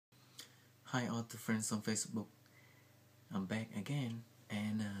Hi all the friends on Facebook. I'm back again,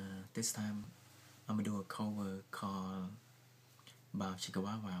 and this time I'm gonna do a cover called about Chicka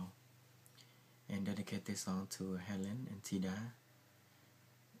and dedicate this song to Helen and Tida.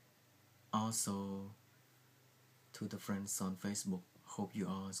 Also to the friends on Facebook. Hope you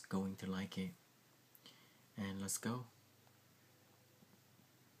all is going to like it. And let's go.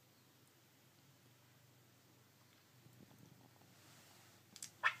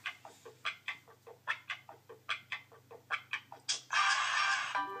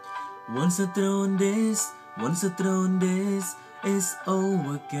 Once I thrown this, it's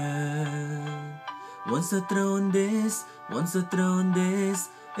over, girl. Once I thrown this,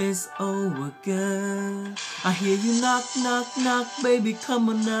 it's over, girl. I hear you knock, knock, knock, baby, come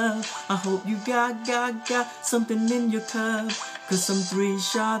on up. I hope you got something in your cup. Cause I'm 3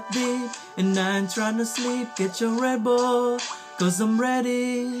 shot deep, and I ain't trying to sleep. Get your Red Bull, cause I'm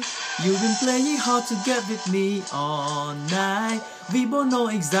ready. You've been playing hard to get with me all night. We both know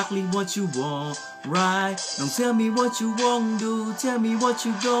exactly what you want, right? Don't tell me what you won't do. Tell me what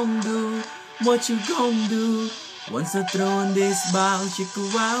you gon' do. What you gon' do? Once I throw in this bow,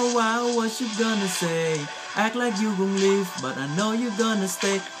 chicka wow, what you gonna say? Act like you gon' leave, but I know you gonna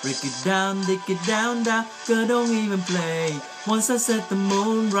stay. Break it down, dick it down, girl, don't even play. Once I set the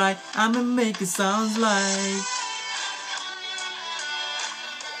moon right, I'ma make it sound like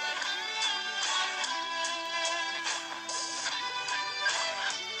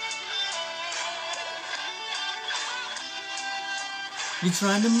you're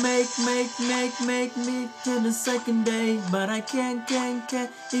trying to make me till the second day, but I can't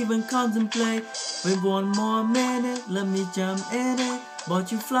even contemplate. With one more minute, let me jump in it.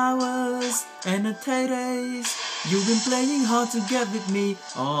 Bought you flowers and a tay-days. You've been playing hard to get with me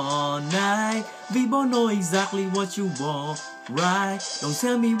all night. We both know exactly what you want, right? Don't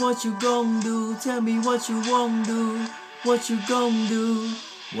tell me what you gon' do. Tell me what you won't do. What you gon' do?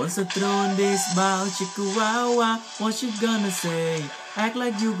 Once I throw in this bow, chicka wow, what you gonna say? Act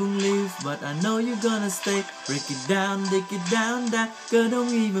like you gon' leave, but I know you gonna stay. Break it down, dick it down, girl,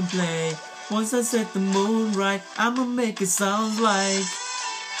 don't even play. Once I set the moon right, I'ma make it sound like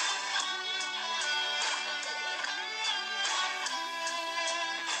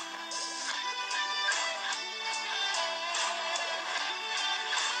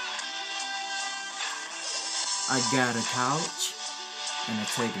I got a couch, and I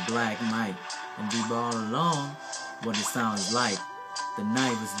take a black mic, and we all alone what it sounds like. The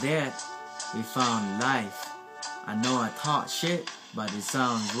night was dead, we found life. I know I talk shit, but it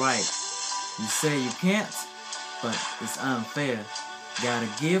sounds right. You say you can't, but it's unfair. Gotta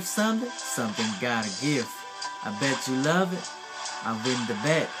give something gotta give. I bet you love it, I win the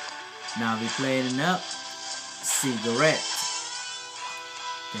bet. Now we playing up, cigarette.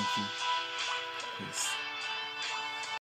 Thank you. Peace.